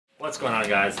What's going on,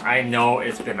 guys? I know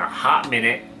it's been a hot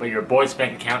minute, but your boy's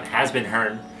bank account has been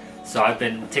hurting, so I've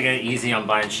been taking it easy on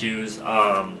buying shoes.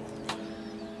 I've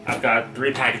got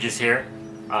 3 packages here.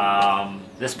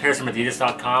 This pair's from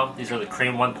Adidas.com. These are the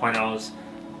Creme 1.0s.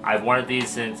 I've wanted these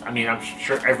since, I'm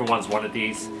sure everyone's wanted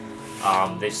these.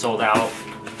 They sold out,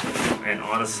 and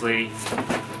honestly,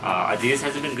 Adidas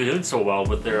hasn't been doing so well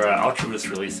with their Ultra Boost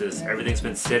releases. Everything's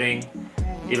been sitting.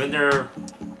 Even their,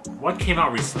 what came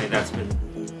out recently that's been,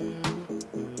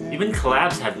 even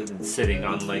collabs have been sitting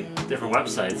on like different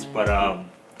websites, but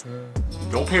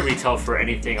don't pay retail for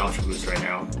anything Ultra Boost right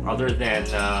now, other than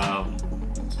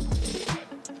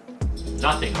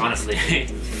nothing, honestly.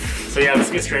 So yeah, let's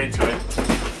get straight into it.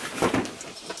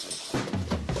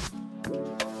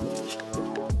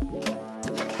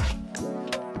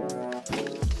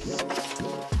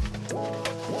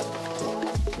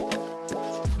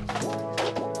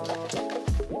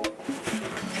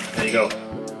 There you go.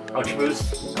 Ultra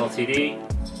Boost LTD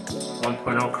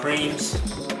 1.0 creams,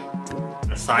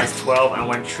 a size 12. I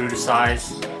went true to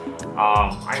size.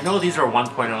 I know these are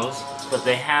 1.0s, but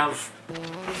they have the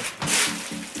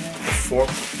 4.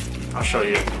 I'll show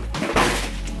you.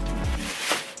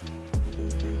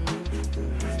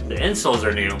 The insoles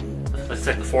are new. Looks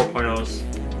like the 4.0s.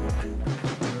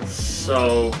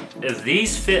 So if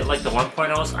these fit like the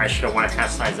 1.0s, I should have went a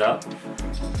half size up.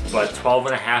 But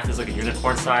 12.5 is like a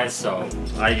unicorn size, so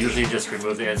I usually just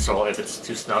remove the insole if it's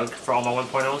too snug for all my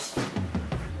 1.0s.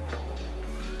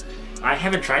 I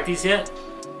haven't tried these yet,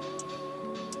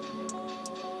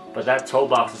 but that toe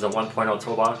box is a 1.0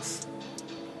 toe box.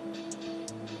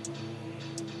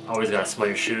 Always gotta smell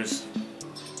your shoes.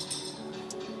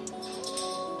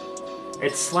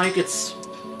 It's like it's,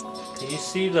 can you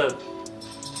see the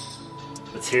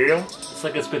material? It's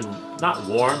like it's been not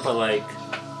worn, but like,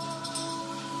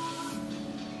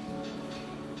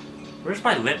 where's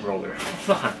my lint roller?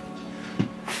 Hold on.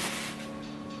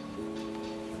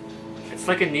 It's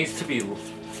like it needs to be...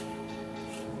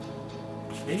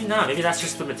 Maybe not. Maybe that's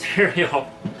just the material.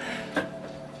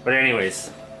 But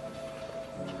anyways.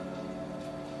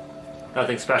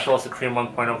 Nothing special. It's the Creme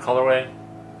 1.0 colorway.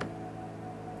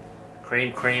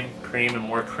 Cream, cream, cream, and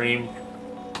more cream.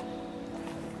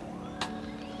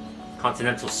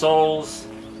 Continental soles.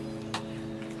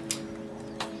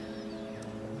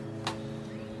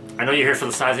 I know you're here for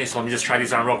the sizing, so let me just try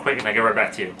these on real quick and I get right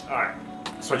back to you. Alright,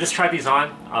 so I just tried these on.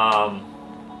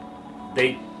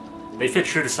 They fit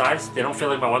true to size. They don't feel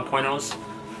like my 1.0s.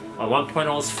 My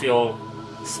 1.0s feel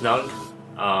snug.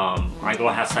 I go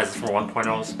half sizes for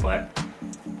 1.0s, but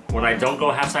when I don't go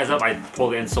half size up, I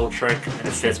pull the insole trick and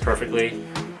it fits perfectly.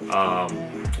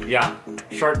 Yeah,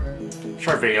 short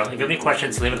video. If you have any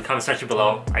questions, leave in the comment section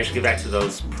below. I should get back to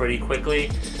those pretty quickly.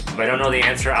 If I don't know the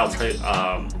answer, I'll tell you,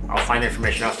 I'll find the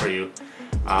information out for you.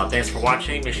 Thanks for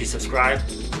watching. Make sure you subscribe.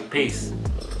 Peace.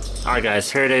 Alright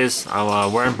guys, here it is.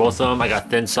 I'm wearing both of them. I got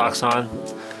thin socks on.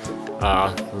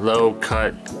 Low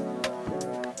cut,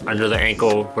 under the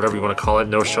ankle, whatever you want to call it.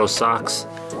 No show socks.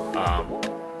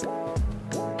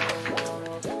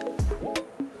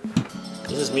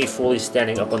 This is me fully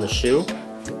standing up on the shoe.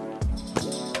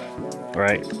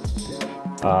 Right.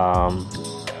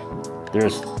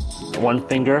 There's one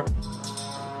finger,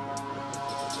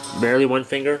 barely one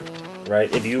finger,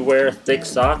 right? If you wear thick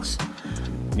socks,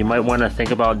 you might want to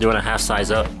think about doing a half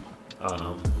size up,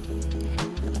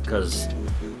 because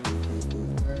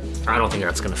I don't think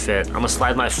that's gonna fit. I'm gonna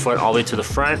slide my foot all the way to the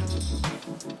front,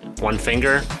 one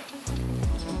finger.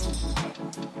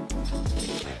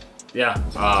 Yeah,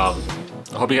 I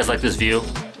hope you guys like this view.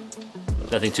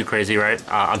 Nothing too crazy, right?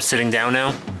 I'm sitting down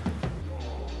now.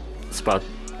 It's about,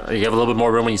 you have a little bit more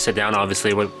room when you sit down,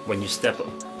 obviously. When you stand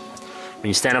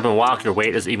up and walk, your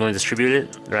weight is evenly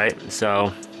distributed, right?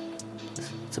 So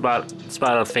it's about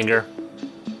a finger,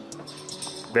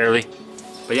 barely.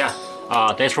 But yeah,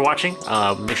 thanks for watching.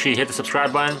 Make sure you hit the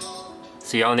subscribe button.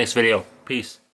 See y'all in the next video. Peace.